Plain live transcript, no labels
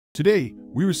Today,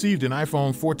 we received an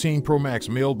iPhone 14 Pro Max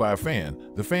mailed by a fan.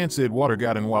 The fan said water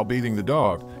got in while bathing the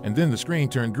dog, and then the screen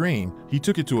turned green. He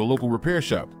took it to a local repair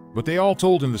shop, but they all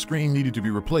told him the screen needed to be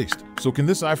replaced. So can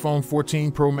this iPhone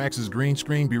 14 Pro Max's green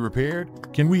screen be repaired?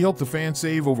 Can we help the fan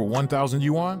save over 1,000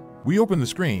 yuan? We open the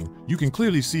screen. You can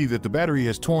clearly see that the battery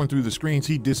has torn through the screen's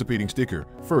heat-dissipating sticker.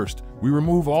 First, we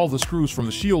remove all the screws from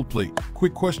the shield plate.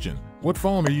 Quick question, what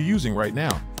phone are you using right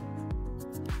now?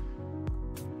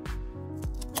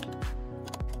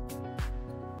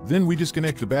 Then we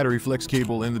disconnect the battery flex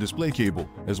cable and the display cable,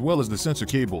 as well as the sensor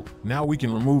cable. Now we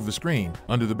can remove the screen.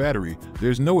 Under the battery,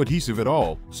 there's no adhesive at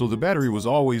all, so the battery was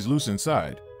always loose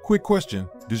inside. Quick question,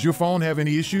 does your phone have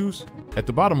any issues? At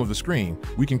the bottom of the screen,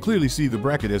 we can clearly see the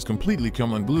bracket has completely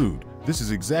come unglued. This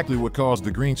is exactly what caused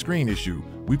the green screen issue.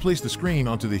 We place the screen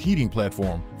onto the heating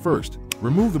platform. First,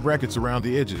 remove the brackets around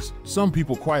the edges. Some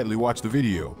people quietly watch the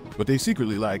video, but they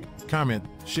secretly like, comment,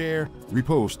 share,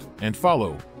 repost, and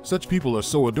follow. Such people are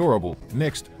so adorable.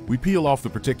 Next, we peel off the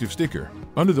protective sticker.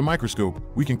 Under the microscope,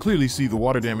 we can clearly see the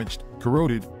water-damaged,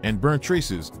 corroded, and burnt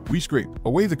traces. We scrape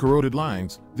away the corroded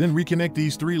lines, then reconnect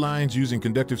these 3 lines using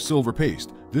conductive silver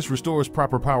paste. This restores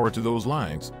proper power to those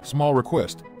lines. Small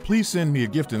request, please send me a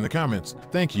gift in the comments.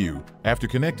 Thank you. After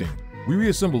connecting, we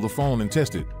reassemble the phone and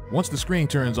test it. Once the screen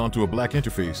turns onto a black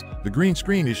interface, the green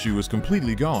screen issue is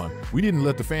completely gone. We didn't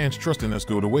let the fan's trust in us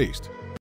go to waste.